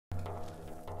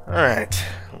Alright,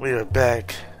 we are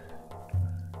back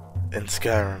in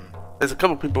Skyrim. There's a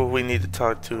couple people we need to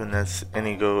talk to, and that's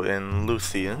Inigo and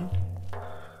Lucien.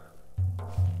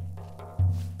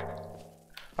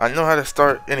 I know how to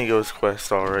start Inigo's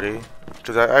quest already,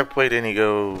 because I played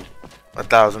Inigo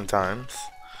 1,000 times.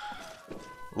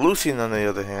 Lucien, on the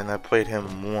other hand, I played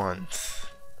him once.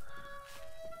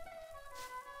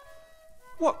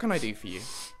 What can I do for you?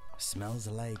 Smells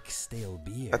like stale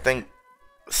beer. I think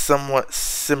somewhat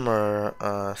similar.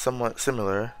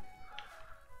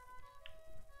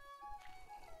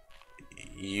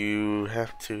 You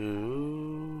have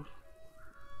to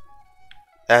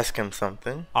ask him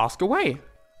something. Ask away.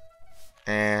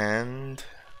 And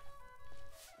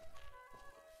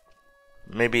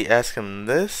maybe ask him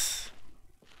this.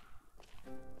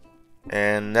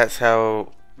 And that's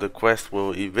how the quest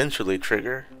will eventually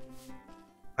trigger,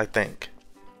 I think.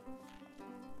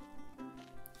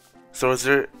 So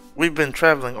we've been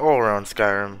traveling all around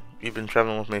Skyrim. You've been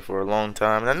traveling with me for a long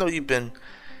time, and I know you've been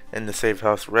in the safe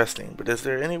house resting, but is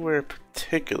there anywhere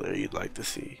particular you'd like to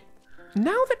see?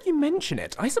 Now that you mention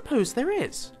it, I suppose there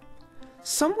is.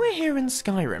 Somewhere here in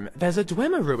Skyrim, there's a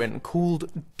Dwemer ruin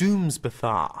called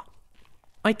Doomsbethar.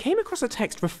 I came across a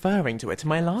text referring to it in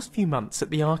my last few months at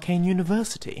the Arcane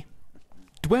University.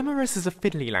 Dwemerus is a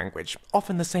fiddly language.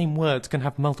 Often the same words can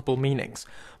have multiple meanings,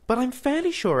 but I'm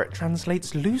fairly sure it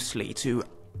translates loosely to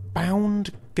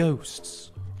bound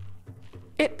ghosts.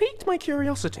 It piqued my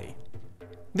curiosity.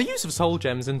 The use of soul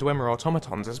gems in Dwemer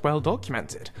automatons is well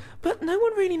documented, but no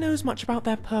one really knows much about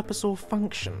their purpose or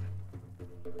function.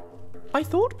 I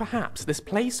thought perhaps this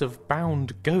place of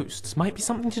bound ghosts might be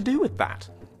something to do with that,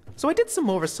 so I did some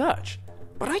more research,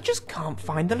 but I just can't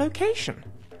find the location.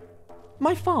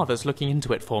 My father's looking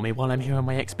into it for me while I'm here on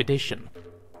my expedition.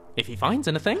 If he finds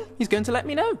anything, he's going to let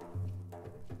me know.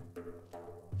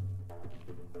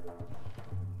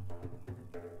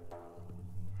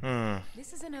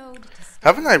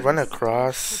 Haven't I run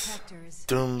across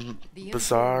Doom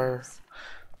Bazaar?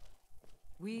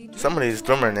 Some of these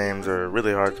drummer names are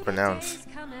really hard to pronounce.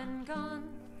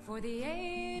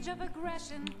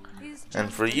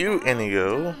 And for you,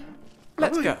 Inigo,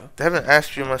 Let's go. I haven't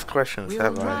asked you much questions,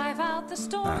 have I?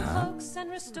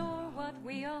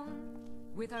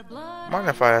 Mind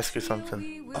if I ask you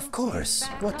something? Of course.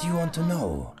 What do you want to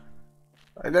know?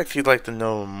 I'd actually like to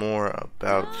know more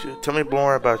about you. Tell me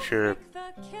more about your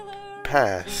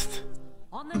past.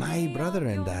 My brother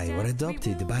and I were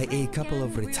adopted by a couple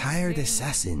of retired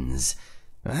assassins.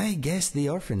 I guess the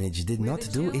orphanage did not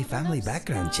do a family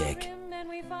background check.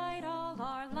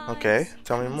 Okay,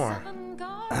 tell me more.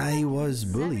 I was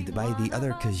bullied by the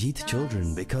other Khajiit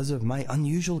children because of my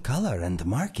unusual color and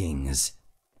markings.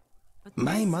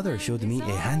 My mother showed me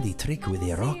a handy trick with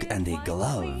a rock and a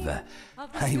glove.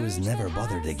 I was never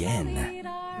bothered again.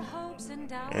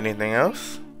 Anything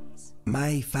else?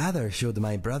 My father showed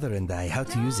my brother and I how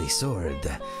to use a sword.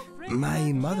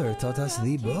 My mother taught us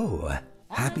the bow.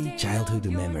 Happy childhood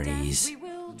memories.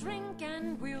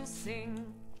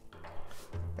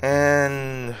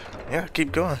 And yeah,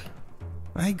 keep going.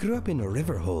 I grew up in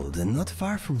Riverhold, not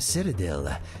far from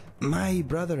Citadel. My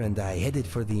brother and I headed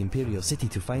for the Imperial City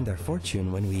to find our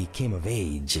fortune when we came of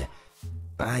age.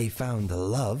 I found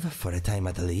love, for a time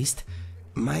at least.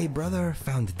 My brother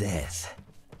found death.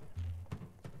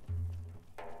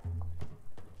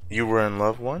 You were in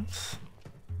love once?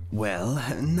 Well,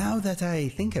 now that I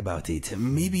think about it,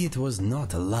 maybe it was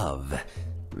not love.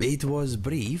 It was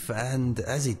brief and,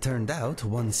 as it turned out,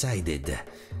 one-sided.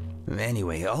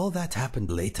 Anyway, all that happened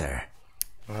later.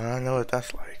 Well, I know what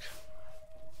that's like.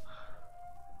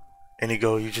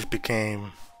 Inigo, you just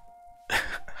became...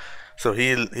 So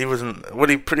he wasn't... What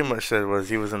he pretty much said was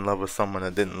he was in love with someone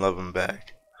that didn't love him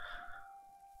back.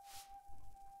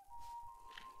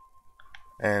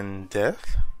 And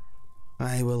death?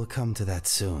 I will come to that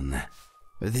soon.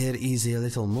 There is a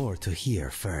little more to hear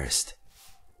first.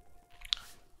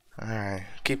 Alright,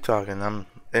 keep talking. I'm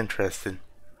interested.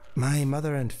 My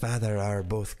mother and father are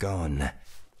both gone.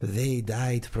 They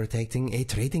died protecting a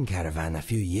trading caravan a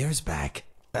few years back.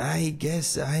 I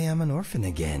guess I am an orphan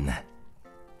again.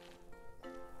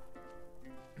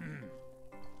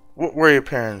 What were your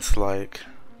parents like?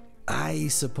 I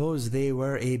suppose they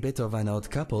were a bit of an odd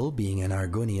couple, being an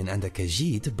Argonian and a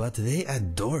Khajiit, but they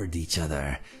adored each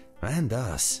other. And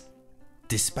us.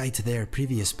 Despite their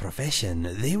previous profession,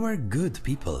 they were good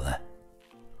people.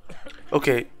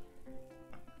 Okay.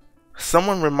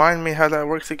 Someone remind me how that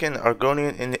works again?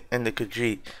 Argonian and the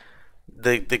Khajiit.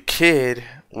 The kid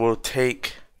will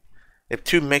take... If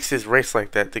two mixes race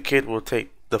like that, the kid will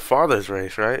take the father's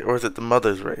race, right? Or is it the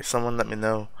mother's race? Someone let me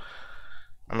know.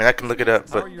 I mean, I can look it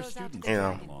up, but you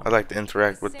know, I like to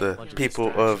interact with the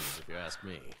people of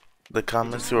the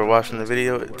comments who are watching the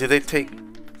video. Do they take?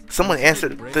 Someone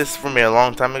answered this for me a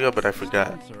long time ago, but I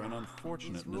forgot.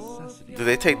 Do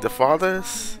they take the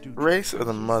father's race or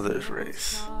the mother's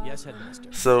race? Yes,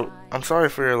 Headmaster. So I'm sorry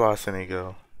for your loss,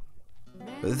 Inigo.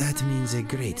 That means a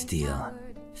great deal.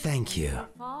 Thank you.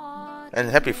 And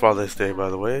happy Father's Day, by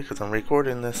the way, because I'm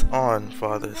recording this on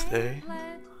Father's Day.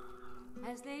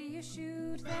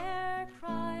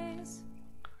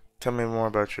 Tell me more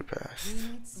about your past.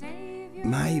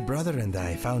 My brother and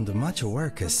I found much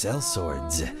work as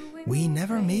sellswords. We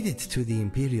never made it to the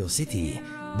Imperial City,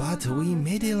 but we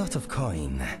made a lot of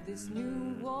coin.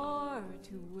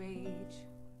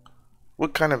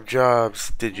 What kind of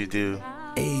jobs did you do?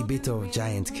 A bit of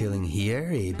giant killing here,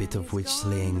 a bit of witch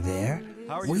slaying there.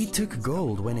 We took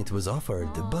gold when it was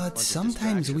offered, but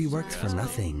sometimes we worked for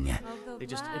nothing. They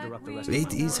just interrupt the rest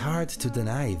It is hard to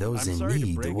deny those in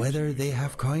need, whether they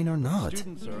have coin or not.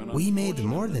 We made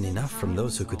more than enough from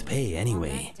those who could pay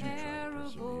anyway.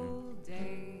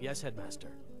 Yes, Headmaster.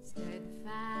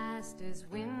 Steadfast as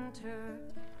winter,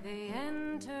 they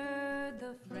entered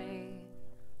the fray.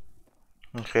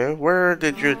 Okay, where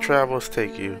did your travels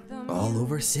take you? All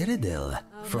over Cyrodiil,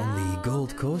 from the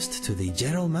Gold Coast to the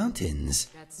Gerald Mountains.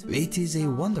 It is a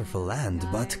wonderful land,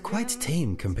 but quite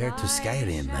tame compared to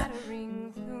Skyrim.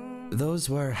 Those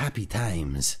were happy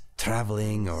times,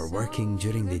 traveling or working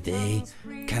during the day,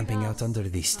 camping out under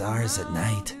the stars at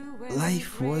night.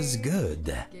 Life was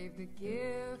good.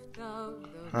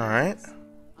 Alright.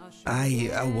 I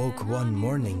awoke one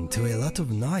morning to a lot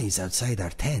of noise outside our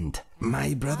tent.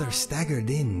 My brother staggered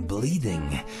in,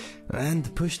 bleeding,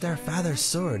 and pushed our father's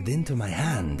sword into my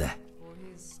hand.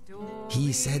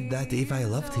 He said that if I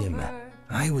loved him,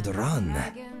 I would run.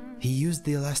 He used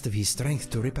the last of his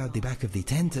strength to rip out the back of the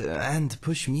tent and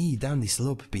push me down the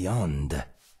slope beyond.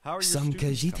 Some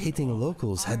Khajiit-hating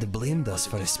locals had blamed us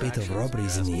for a spate of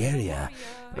robberies in the area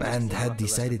and had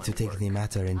decided to take the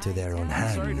matter into their own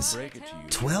hands.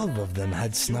 12 of them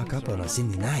had snuck up on us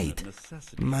in the night.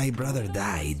 My brother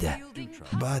died,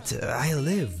 but I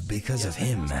live because of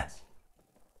him.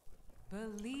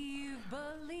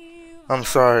 I'm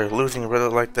sorry, losing a brother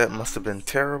like that must have been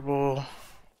terrible.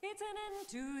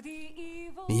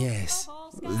 Yes,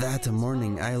 that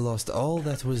morning I lost all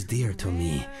that was dear to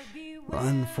me.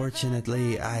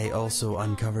 Unfortunately, I also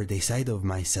uncovered a side of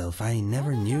myself I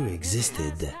never knew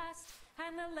existed.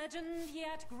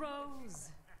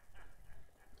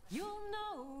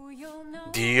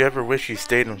 Do you ever wish you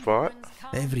stayed and fought?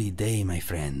 Every day, my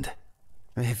friend.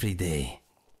 Every day.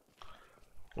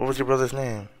 What was your brother's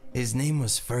name? His name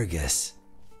was Fergus.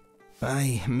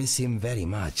 I miss him very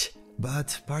much,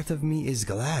 but part of me is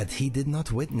glad he did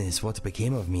not witness what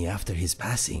became of me after his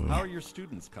passing. How are your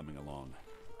students coming along?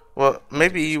 Well,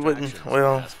 maybe you wouldn't,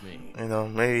 well, you know,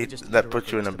 maybe that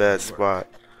puts you in a bad spot.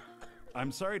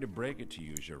 I'm sorry to break it to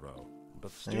you, Giraud,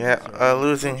 but Yeah,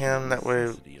 losing him that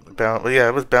way, bound, well, yeah,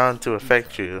 it was bound to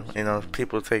affect you. You know,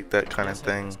 people take that kind of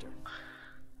thing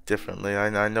differently.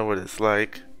 I know what it's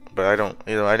like, but I don't,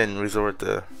 you know, I didn't resort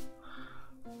to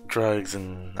drugs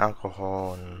and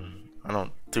alcohol, and I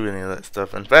don't do any of that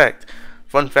stuff. In fact,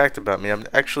 fun fact about me, I'm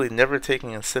actually never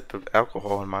taking a sip of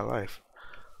alcohol in my life.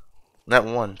 Not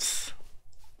once.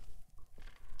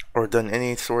 Or done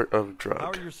any sort of drug.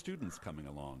 how are your students coming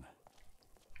along?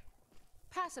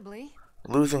 Passably.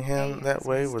 Losing him that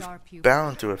way was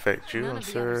bound to affect you. I'm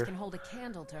sure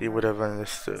you would have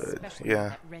understood.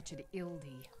 Yeah.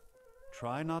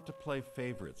 Try not to play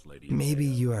favorites, lady. Maybe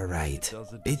you are right.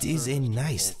 It is a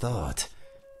nice thought,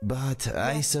 but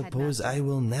I suppose I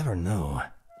will never know.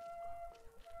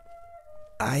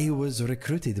 I was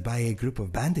recruited by a group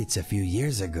of bandits a few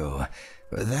years ago.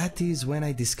 That is when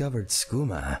I discovered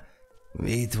skooma.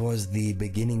 It was the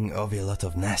beginning of a lot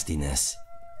of nastiness.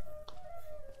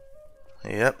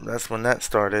 Yep, that's when that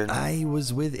started. I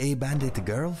was with a bandit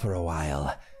girl for a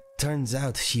while. Turns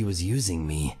out she was using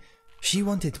me. She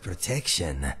wanted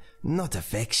protection, not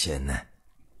affection.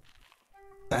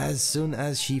 As soon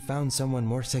as she found someone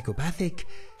more psychopathic,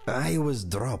 I was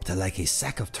dropped like a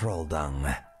sack of troll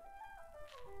dung.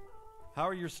 How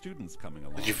are your students coming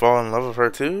along? Did you fall in love with her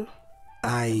too?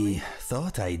 I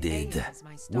thought I did.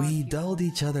 We dulled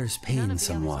each other's pain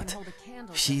somewhat.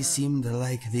 She seemed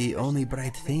like the only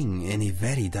bright thing in a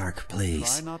very dark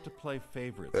place. Try not to play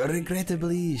favorites.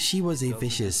 Regrettably, she was a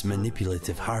vicious,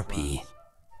 manipulative harpy.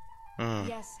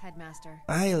 Yes, Headmaster.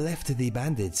 I left the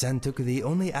bandits and took the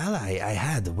only ally I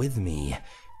had with me.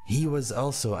 He was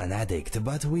also an addict,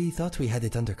 but we thought we had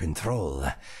it under control.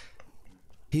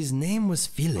 His name was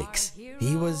Felix.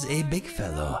 He was a big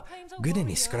fellow, good in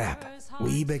his scrap.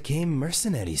 We became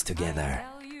mercenaries together.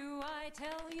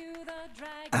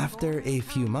 After a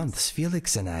few months,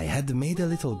 Felix and I had made a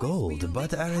little gold,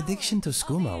 but our addiction to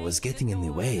skooma was getting in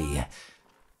the way.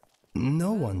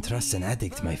 No one trusts an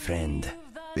addict, my friend.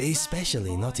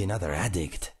 Especially not another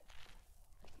addict.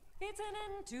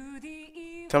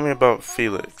 Tell me about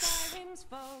Felix.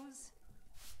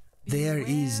 There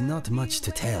is not much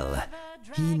to tell.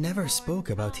 He never spoke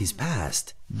about his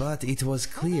past, but it was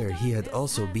clear he had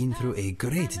also been through a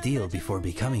great deal before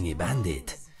becoming a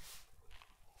bandit.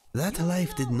 That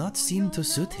life did not seem to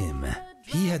suit him.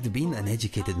 He had been an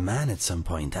educated man at some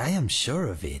point, I am sure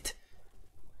of it.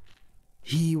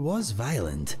 He was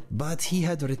violent, but he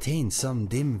had retained some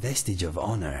dim vestige of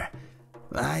honor.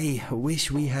 I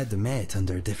wish we had met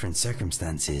under different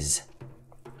circumstances.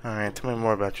 Alright, tell me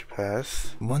more about your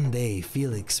past. One day,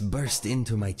 Felix burst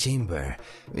into my chamber.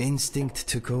 Instinct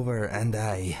took over and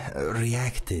I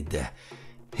reacted.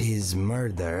 His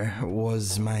murder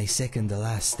was my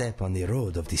second-to-last step on the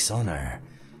road of dishonor.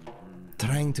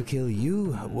 Trying to kill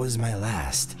you was my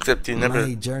last. Except you never...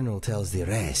 My journal tells the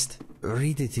rest.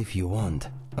 Read it if you want.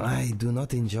 I do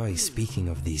not enjoy speaking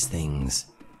of these things.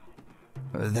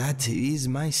 That is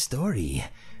my story.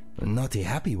 Not a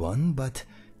happy one, but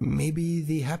maybe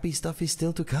the happy stuff is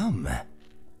still to come.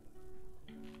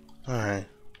 Alright.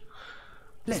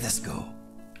 Let us go.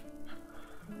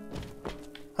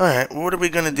 Alright, what are we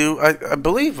gonna do? I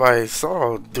believe I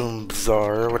saw Doom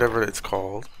Bazaar, or whatever it's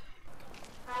called.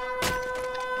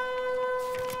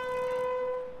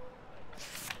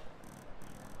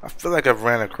 I feel like I've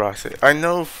ran across it. I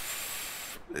know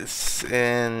it's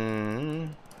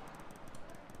in...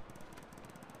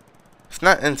 It's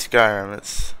not in Skyrim,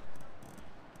 it's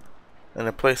in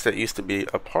a place that used to be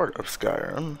a part of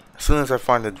Skyrim. As soon as I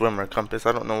find the Dwemer compass,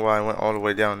 I don't know why I went all the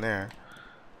way down there.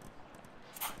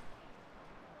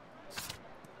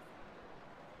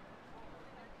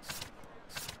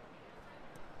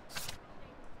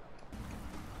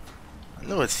 I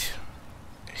know it's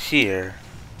here.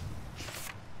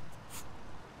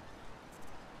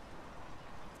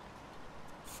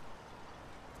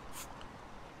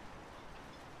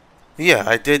 Yeah,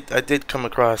 I did come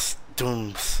across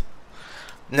Dooms.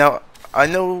 Now, I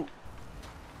know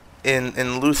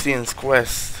in Lucien's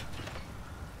quest,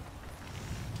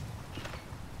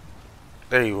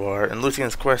 there you are. In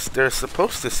Lucien's quest, they're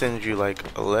supposed to send you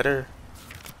like a letter.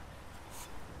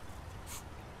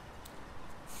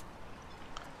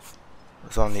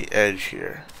 It's on the edge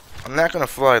here. I'm not gonna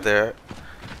fly there.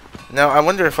 Now, I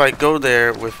wonder if I go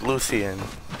there with Lucien,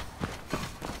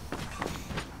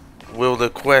 will the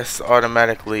quest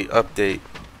automatically update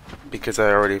because I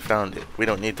already found it? We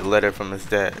don't need the letter from his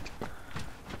dad.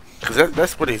 Because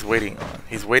that's what he's waiting on.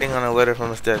 He's waiting on a letter from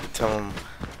his dad to tell him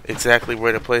exactly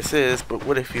where the place is, but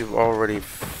what if you've already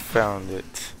found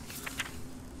it?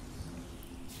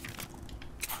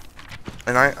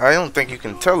 And I don't think you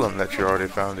can tell him that you already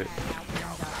found it.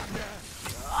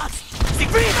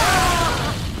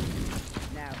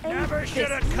 Never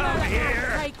should have come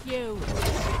here. Like you.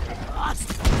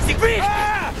 Siegfried!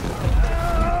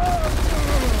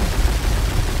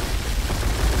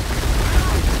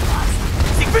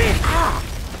 Siegfried!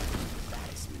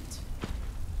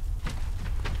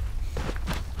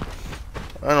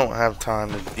 I don't have time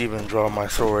to even draw my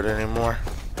sword anymore.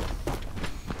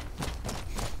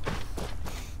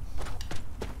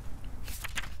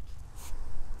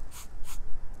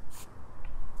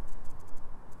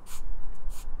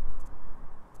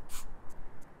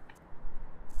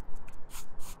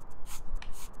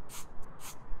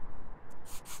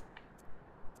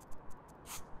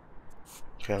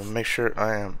 Okay, make sure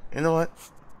I am. You know what?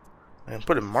 I can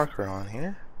put a marker on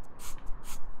here.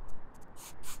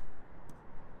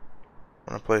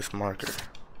 I'm gonna place marker.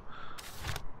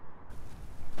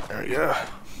 There we go.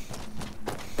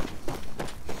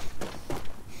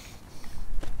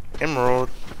 Emerald.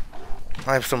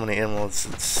 I have so many emeralds.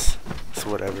 It's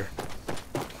whatever.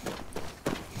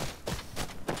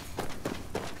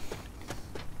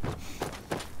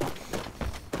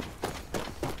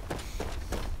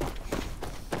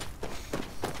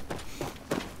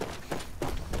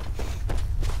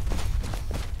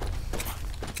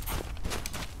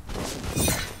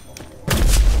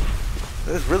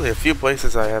 There's really a few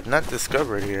places I have not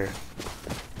discovered here.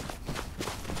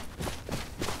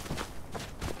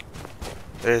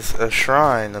 There's a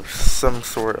shrine of some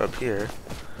sort up here.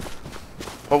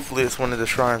 Hopefully it's one of the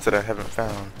shrines that I haven't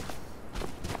found.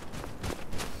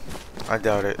 I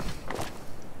doubt it.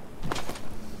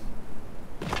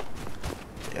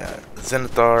 Yeah,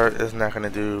 Zenithar is not gonna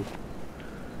do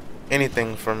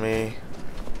anything from me.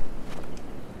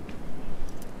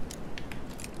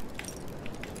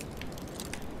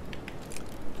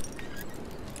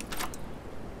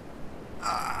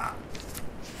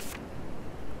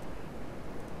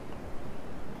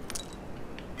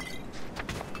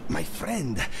 My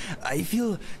friend, I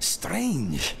feel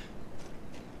strange.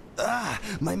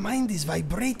 My mind is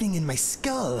vibrating in my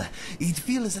skull. It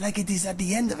feels like it is at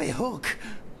the end of a hook.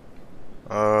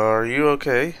 Are you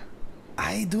okay?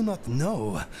 I do not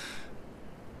know.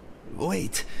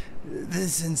 Wait, the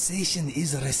sensation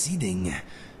is receding.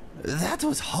 That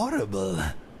was horrible.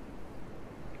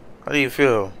 How do you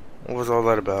feel? What was all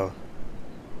that about?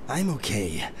 I'm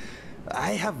okay.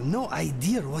 I have no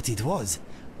idea what it was.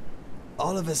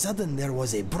 All of a sudden there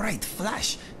was a bright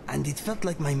flash, and it felt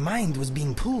like my mind was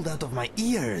being pulled out of my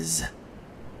ears.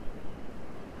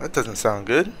 That doesn't sound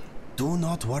good. Do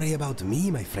not worry about me,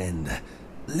 my friend.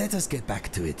 Let us get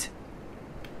back to it.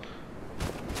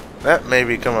 That may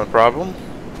become a problem.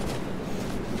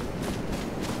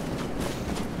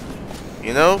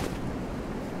 You know,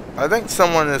 I think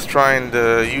someone is trying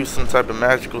to use some type of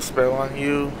magical spell on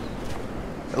you.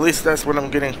 At least that's what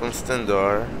I'm getting from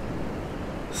Stendar.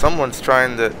 Someone's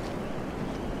trying to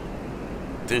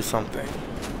do something.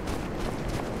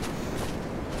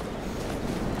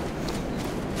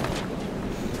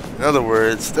 In other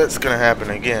words, that's gonna happen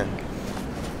again.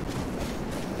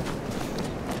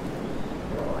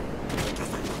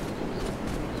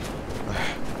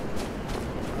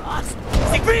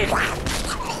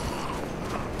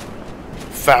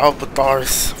 Foul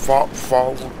Batharis. Fall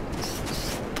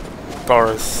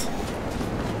Batharis.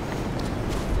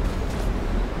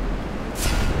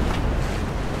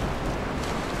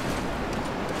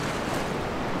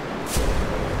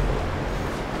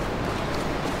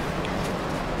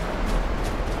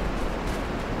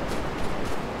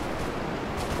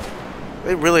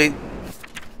 They really,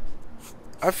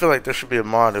 I feel like there should be a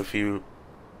mod if you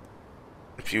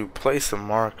place a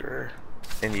marker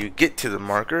and you get to the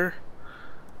marker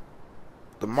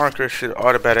should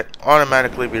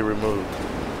automatically be removed.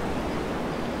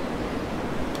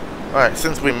 Alright,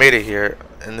 since we made it here,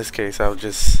 in this case I'll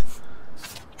just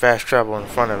fast travel in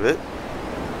front of it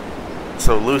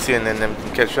so Lucien and them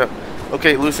can catch up.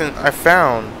 Okay, Lucien, I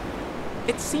found...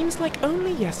 It seems like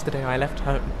only yesterday I left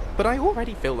home, but I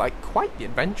already feel like quite the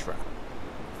adventurer.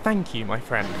 Thank you, my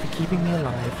friend, for keeping me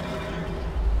alive.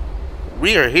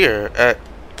 We are here at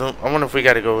the... I wonder if we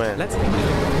gotta go in. Let's take a look.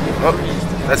 Oh,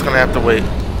 that's gonna have to wait.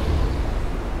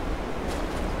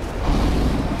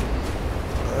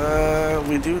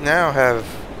 We do now have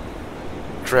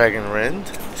Dragon Rend,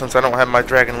 since I don't have my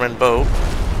Dragon Rend bow.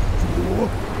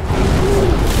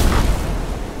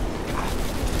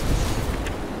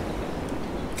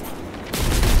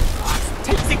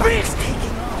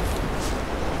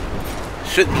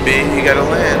 Shouldn't be, you gotta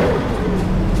land.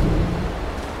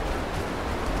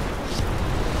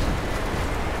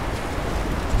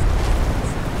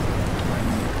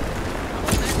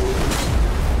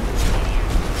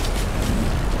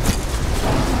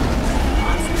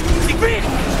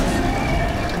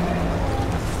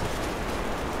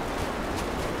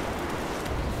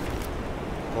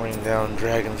 Going down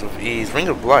dragons with ease. Ring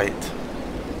of Light.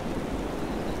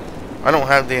 I don't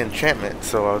have the enchantment,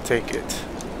 so I'll take it.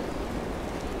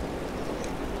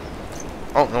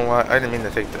 Oh, no, I didn't mean to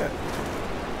take that.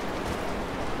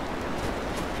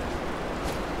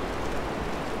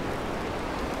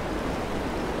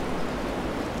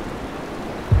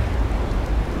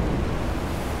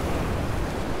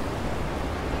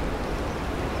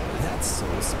 That soul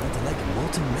smelled like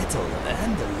molten metal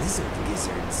and the lizard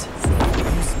gizzards.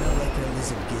 You smell like a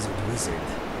lizard gizzard wizard.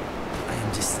 I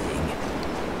am just saying.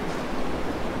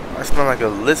 I smell like a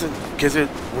lizard gizzard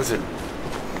wizard.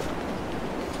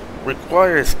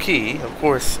 Requires key. Of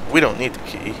course, we don't need the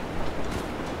key.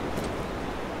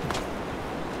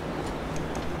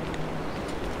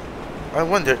 I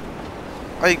wonder.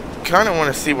 I kind of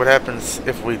want to see what happens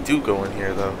if we do go in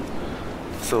here, though.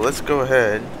 So let's go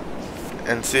ahead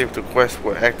and see if the quest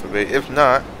will activate. If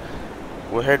not,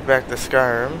 we'll head back to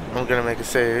Skyrim. I'm gonna make a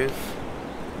save.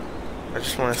 I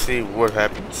just want to see what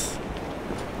happens.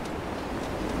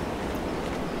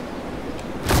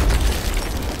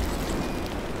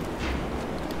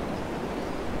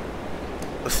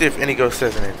 Let's see if Inigo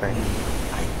says anything.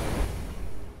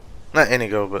 Not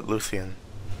Inigo, but Lucien.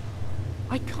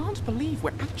 I can't believe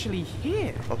we're actually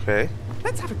here. Okay.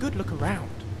 Let's have a good look around.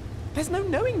 There's no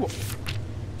knowing what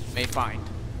we may find.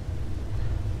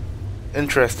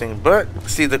 Interesting, but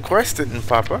see, the quest didn't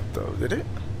pop up though, did it?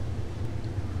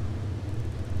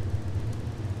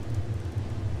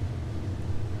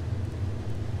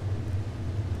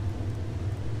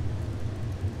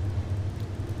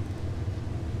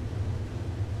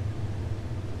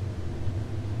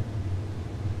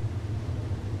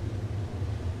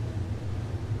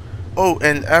 Oh,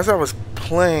 and as I was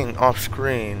playing off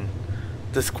screen,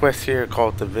 this quest here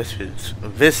called the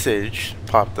Visage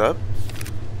popped up.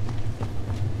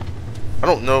 I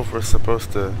don't know if we're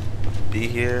supposed to be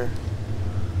here.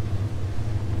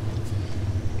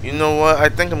 You know what? I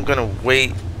think I'm gonna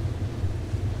wait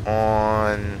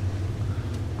on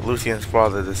Lucien's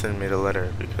father to send me the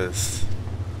letter because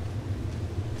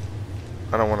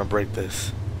I don't want to break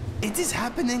this. It is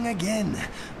happening again.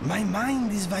 My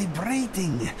mind is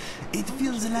vibrating. It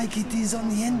feels like it is on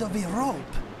the end of a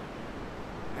rope.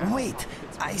 Wait,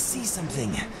 I see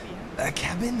something. A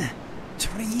cabin?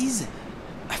 Trees?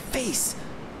 A face?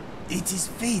 It is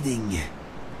fading.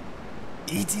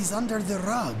 It is under the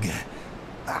rug.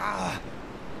 Ah!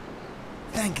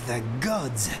 Thank the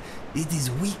gods. It is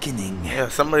weakening. Yeah,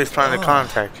 somebody's trying to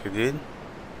contact you, dude.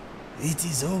 It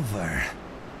is over.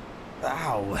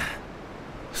 Ow.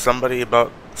 Somebody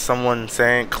about someone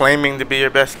claiming to be your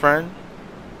best friend?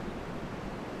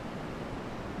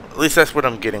 At least that's what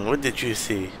I'm getting. What did you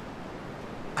see?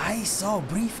 I saw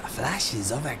brief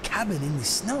flashes of a cabin in the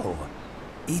snow.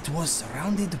 It was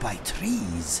surrounded by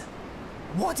trees.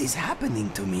 What is happening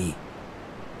to me?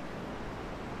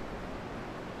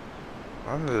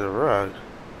 Under the rug?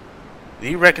 Do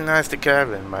you recognize the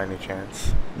cabin by any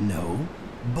chance? No,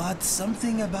 but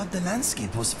something about the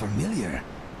landscape was familiar.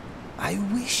 I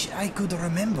wish I could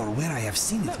remember where I have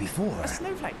seen it before. A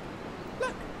snowflake.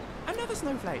 Look, another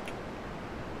snowflake.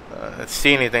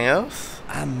 See anything else?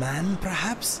 A man,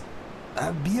 perhaps?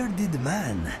 A bearded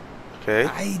man. Okay.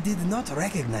 I did not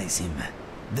recognize him.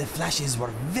 The flashes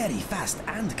were very fast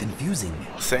and confusing.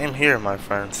 Same here, my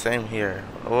friend. Same here.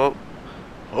 Well,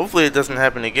 hopefully it doesn't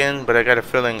happen again, but I got a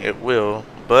feeling it will.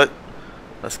 But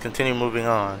let's continue moving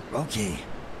on. Okay.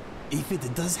 If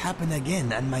it does happen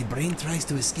again and my brain tries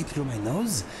to escape through my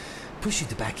nose, push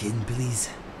it back in, please.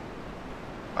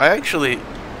 I actually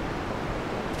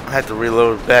had to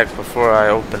reload back before I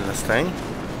opened this thing.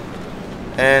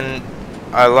 And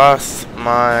I lost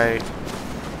my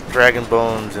dragon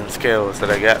bones and scales that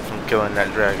I got from killing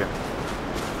that dragon.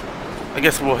 I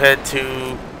guess we'll head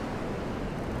to...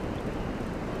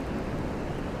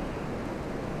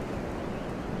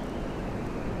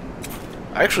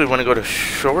 I actually want to go to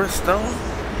Shorestone?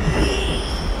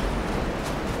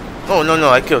 Oh, no,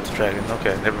 I killed the dragon.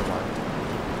 Okay, never mind.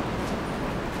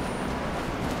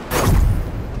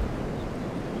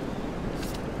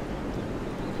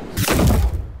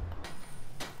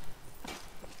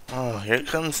 Oh, here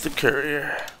comes the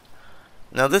courier.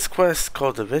 Now this quest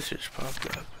called the Visage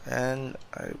popped up, and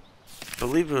I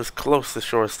believe it was close to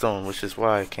Shorestone, which is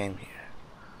why I came here.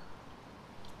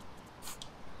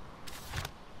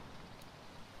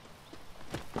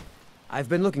 I've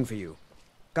been looking for you.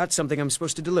 Got something I'm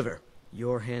supposed to deliver.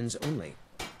 Your hands only.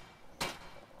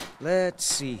 Let's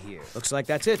see here. Looks like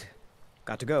that's it.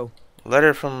 Got to go.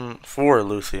 Letter for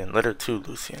Lucien. Letter to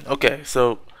Lucien. Okay,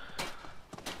 so...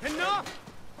 Enough!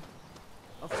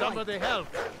 Somebody help!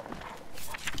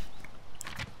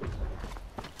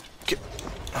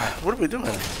 What are we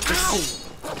doing?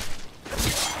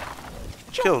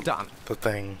 Killed done. the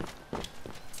thing.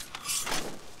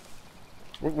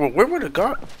 Where would it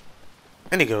go?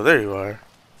 Inigo, there you are.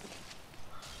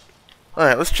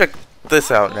 Alright, let's check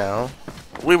this out now.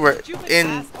 We were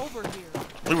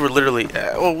literally...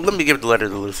 oh, let me give the letter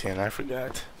to Lucien. I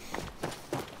forgot.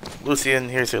 Lucien,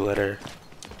 here's your letter.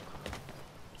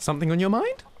 Something on your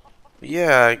mind?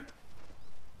 Yeah, I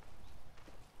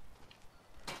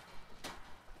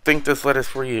think this letter's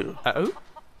for you. Uh-oh?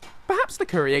 Perhaps the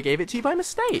courier gave it to you by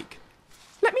mistake.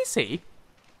 Let me see.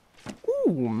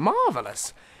 Ooh,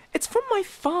 marvellous. It's from my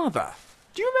father.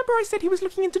 Do you remember I said he was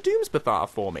looking into Doomsbethar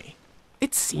for me?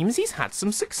 It seems he's had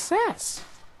some success.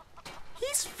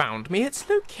 He's found me its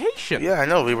location. Yeah, I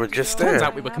know, we were just there. Turns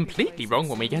out we were completely wrong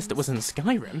when we guessed it was in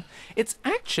Skyrim. It's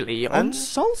actually on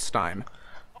Solstheim.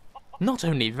 Not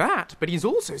only that, but he's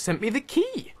also sent me the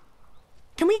key.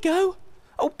 Can we go?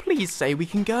 Oh, please say we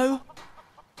can go.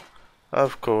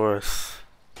 Of course.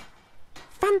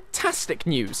 Fantastic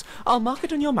news. I'll mark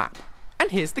it on your map.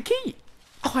 And here's the key.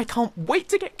 Oh, I can't wait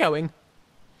to get going.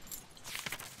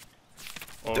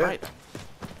 All right.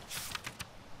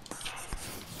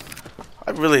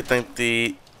 I really think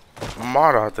the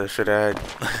mod author should add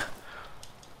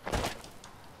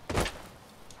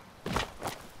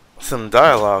some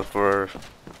dialogue for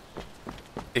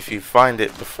if you find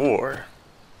it before.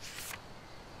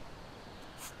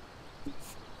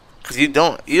 Cause you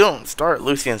don't start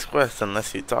Lucien's quest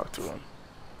unless you talk to him.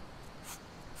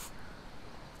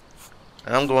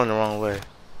 And I'm going the wrong way.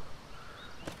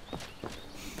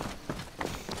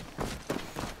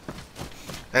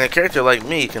 And a character like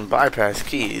me can bypass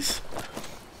keys.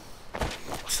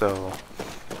 so.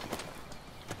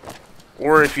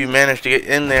 Or if you manage to get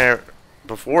in there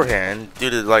beforehand, due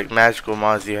to like magical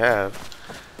mods you have,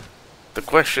 the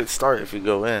quest should start if you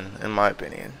go in my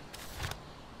opinion.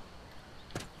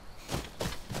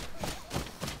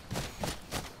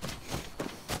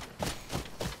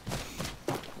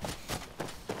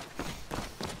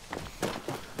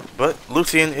 But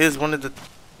Lucien is one of the...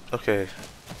 Okay.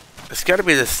 It's gotta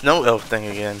be the snow elf thing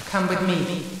again. Come with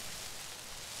me.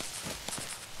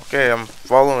 Okay, I'm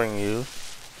following you.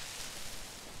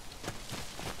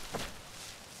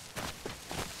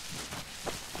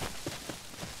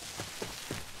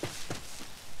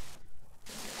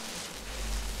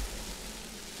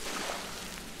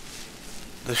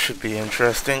 This should be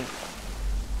interesting.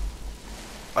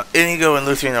 Inigo and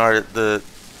Lucien are the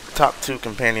top 2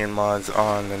 companion mods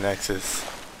on the Nexus.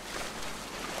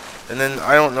 And then,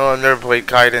 I don't know, I've never played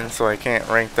Kaiden, so I can't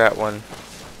rank that one.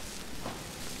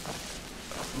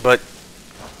 But,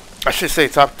 I should say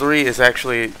top 3 is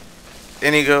actually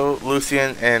Inigo,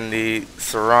 Lucien, and the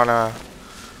Serana...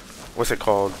 What's it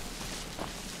called?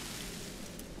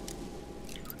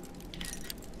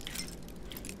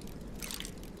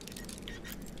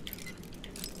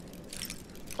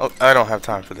 Oh, I don't have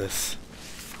time for this.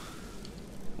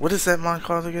 What is that mod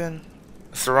called again?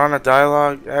 Serana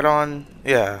Dialogue add-on?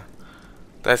 Yeah.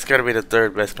 That's gotta be the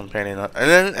 3rd best companion. And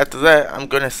then after that, I'm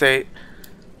gonna say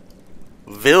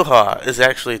Vilha is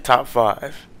actually top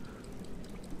 5.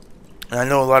 And I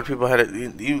know a lot of people had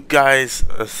it. You guys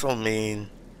are so mean.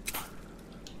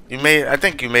 I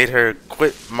think you made her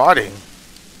quit modding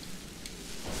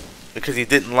because you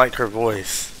didn't like her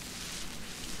voice.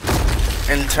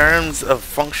 In terms of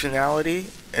functionality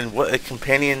and what a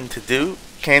companion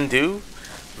can do,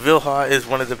 Vilha is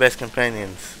one of the best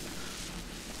companions.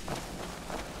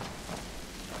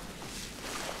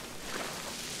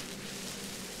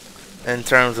 In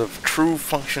terms of true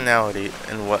functionality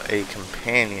and what a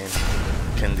companion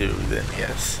can do, then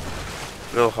yes,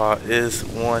 Vilha is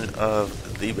one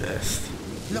of the best.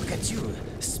 Look at you,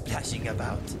 splashing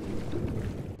about.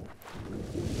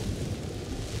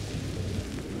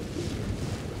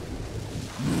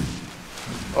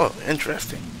 Oh,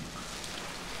 interesting.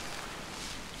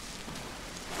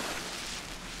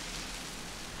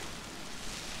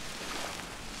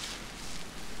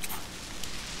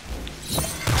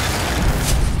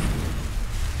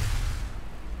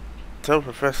 Tell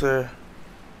Professor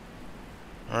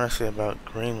Marcy about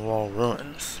Greenwall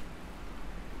Ruins.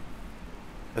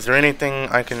 Is there anything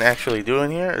I can actually do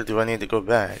in here, or do I need to go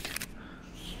back?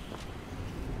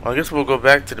 Well, I guess we'll go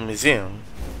back to the museum.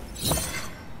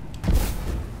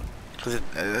 Because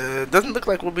it doesn't look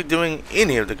like we'll be doing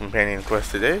any of the companion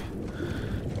quests today.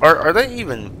 Are they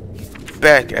even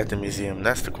back at the museum?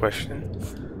 That's the question.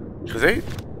 Because they...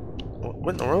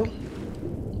 What in the world?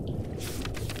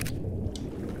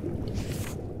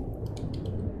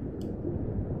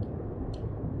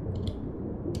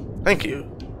 Thank you.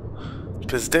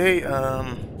 Because they,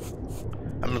 I've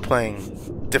been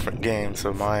playing different games,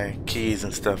 so my keys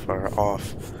and stuff are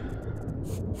off.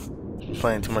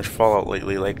 Playing too much Fallout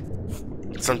lately, like...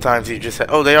 Sometimes you just have...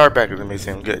 Oh, they are back at the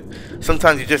museum. Good.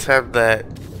 Sometimes you just have that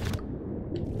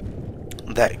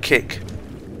kick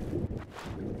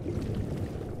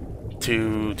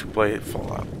to play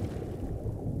Fallout.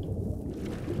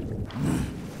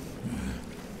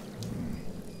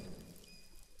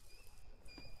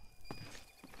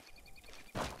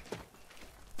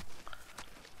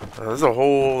 There's a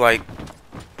whole like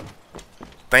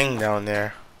thing down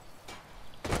there.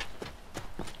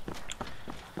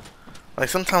 Like,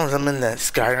 sometimes I'm in that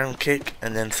Skyrim kick,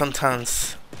 and then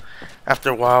sometimes, after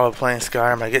a while of playing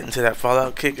Skyrim, I get into that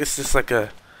Fallout kick. It's just like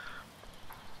a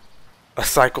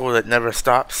cycle that never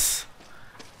stops.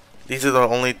 These are the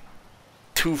only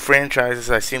 2 franchises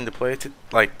I seem to play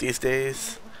like these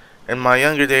days. In my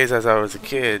younger days, as I was a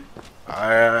kid,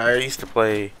 I used to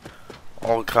play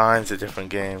all kinds of different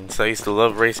games. I used to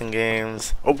love racing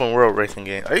games, open world racing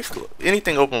games.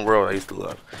 Anything open world I used to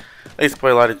love. I used to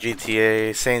play a lot of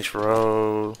GTA, Saints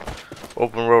Row,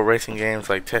 open world racing games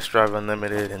like Test Drive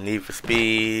Unlimited and Need for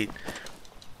Speed.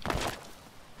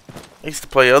 I used to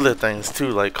play other things too,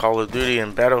 like Call of Duty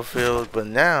and Battlefield, but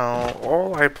now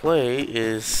all I play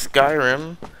is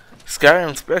Skyrim,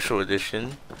 Skyrim Special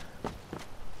Edition,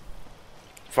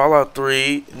 Fallout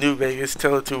 3, New Vegas,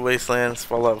 Tele2 Wastelands,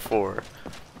 Fallout 4.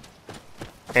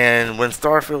 And when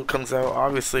Starfield comes out,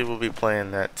 obviously we'll be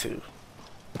playing that too.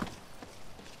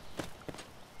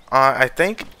 I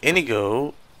think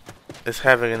Inigo is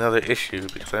having another issue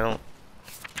because I don't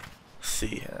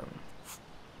see him.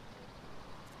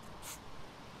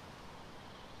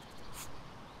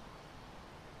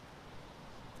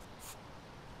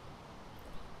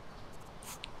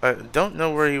 I don't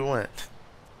know where he went.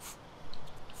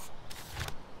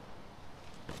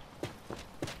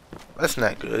 That's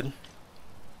not good.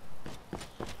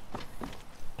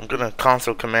 I'm gonna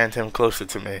console command him closer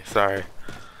to me. Sorry.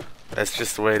 That's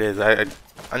just the way it is.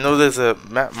 I know there's a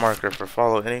map marker for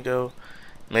follow Inigo.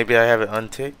 Maybe I have it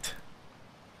unticked.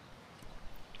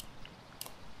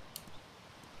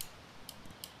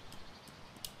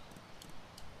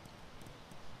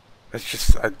 It's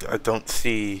just I don't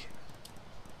see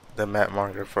the map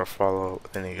marker for follow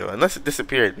Inigo unless it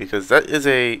disappeared, because that is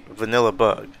a vanilla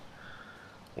bug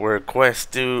where quests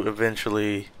do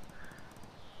eventually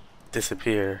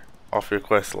disappear off your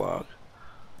quest log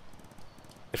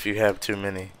if you have too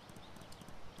many,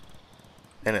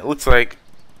 and it looks like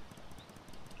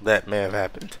that may have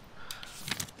happened.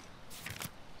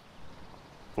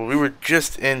 Well, we were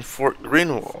just in Fort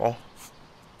Greenwall,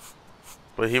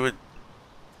 but he would.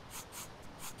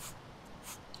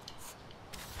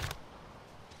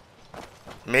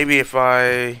 Maybe if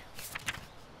I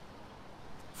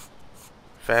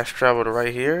fast travel to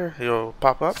right here, he'll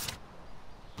pop up.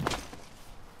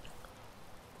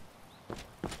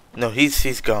 No,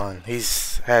 he's gone.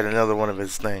 He's had another one of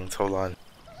his things. Hold on.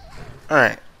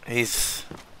 Alright, he's...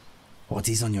 What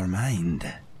is on your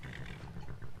mind?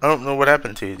 I don't know what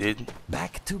happened to you, dude.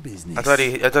 Back to business.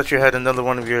 I thought you had another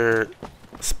one of your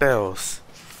spells.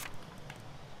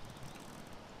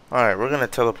 Alright, we're gonna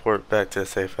teleport back to the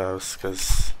safe house,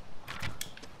 because...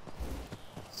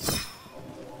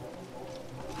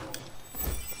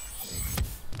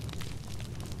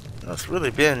 It's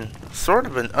really been sort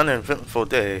of an uneventful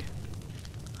day,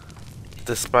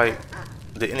 despite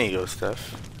the Inigo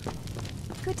stuff.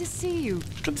 Good to see you.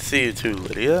 Good to see you too,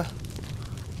 Lydia.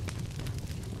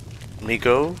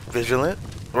 Miko, Vigilant,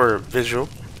 or Visual.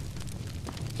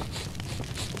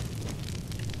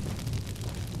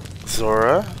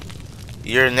 Zora,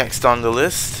 you're next on the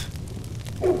list,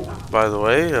 by the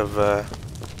way, of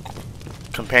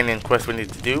companion quests we need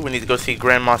to do. We need to go see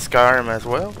Grandma Skyrim as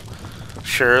well.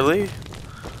 Shirley,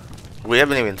 we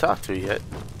haven't even talked to yet.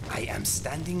 I am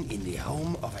standing in the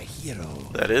home of a hero.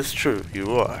 That is true,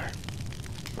 you are.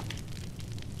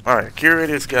 Alright,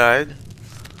 Curator's Guide.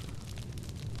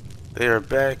 They are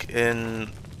back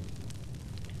in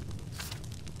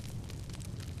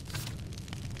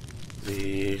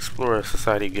the Explorer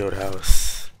Society Guild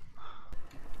House.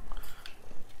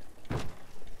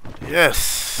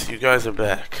 Yes, you guys are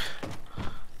back.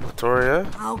 Victoria,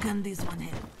 How can this one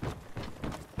help?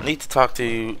 I need to talk to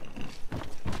you,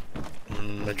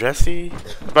 Majessi,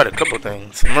 about a couple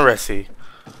things. Maressi.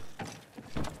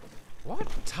 What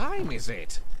time is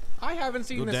it? I haven't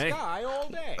seen Good the day. sky all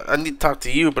day. I need to talk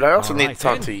to you, but I also need Alright, to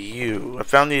talk then. to you. I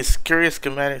found these curious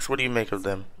schematics. What do you make of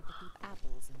them?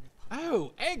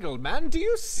 Oh, Eggleman, do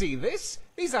you see this?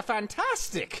 These are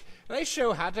fantastic. They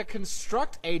show how to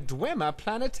construct a Dwemer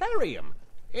planetarium.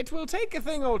 It will take a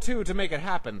thing or two to make it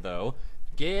happen, though.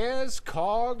 Gears,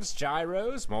 cogs,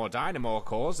 gyros, more dynamo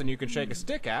cores than you can shake a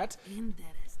stick at. Interesting.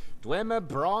 Dwemer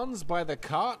bronze by the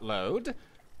cartload.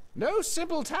 No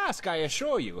simple task, I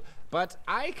assure you, but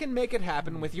I can make it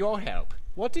happen with your help.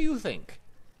 What do you think?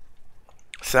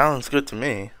 Sounds good to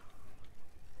me.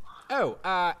 Oh,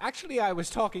 actually I was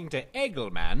talking to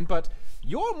Eggleman, but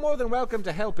you're more than welcome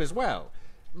to help as well.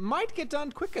 Might get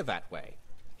done quicker that way.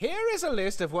 Here is a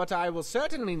list of what I will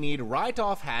certainly need right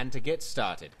offhand to get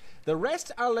started. The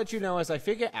rest I'll let you know as I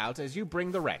figure out as you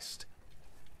bring the rest.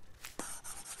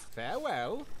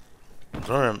 Farewell.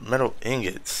 Dormer metal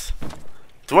ingots.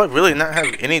 Do I really not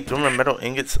have any Dormer metal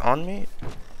ingots on me?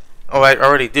 Oh, I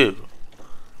already do.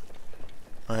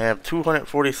 I have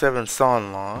 247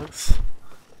 sawn logs.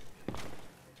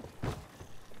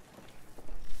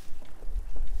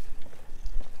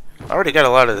 I already got a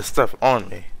lot of this stuff on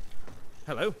me.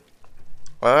 Hello.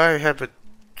 I have a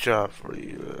job for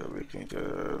you.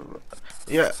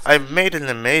 Yeah, I made an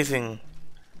amazing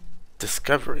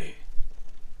discovery.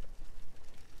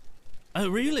 Oh,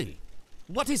 really?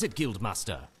 What is it,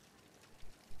 Guildmaster?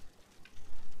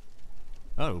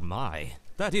 Oh my,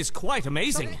 that is quite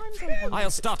amazing.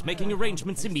 I'll start making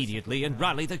arrangements immediately and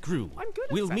rally the crew. I'm good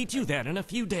at We'll that meet you thing. there in a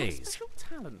few I have a days. special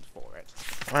talent for it.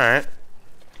 Alright.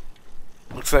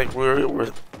 Looks like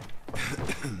we're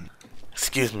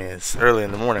excuse me, it's early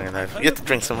in the morning and I've yet to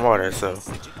drink some water, so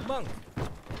Monk,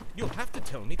 you'll have to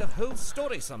tell me the whole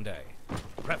story someday.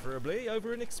 Preferably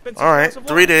over an expensive alright, glass of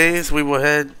 3 wine. days we will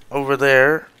head over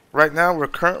there. Right now we're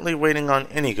currently waiting on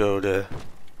Inigo to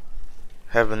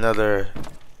have another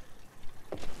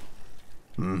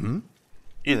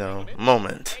you know,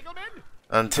 moment.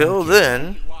 Until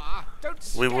then,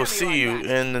 Don't we will scare me see like you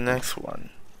that. in the next one.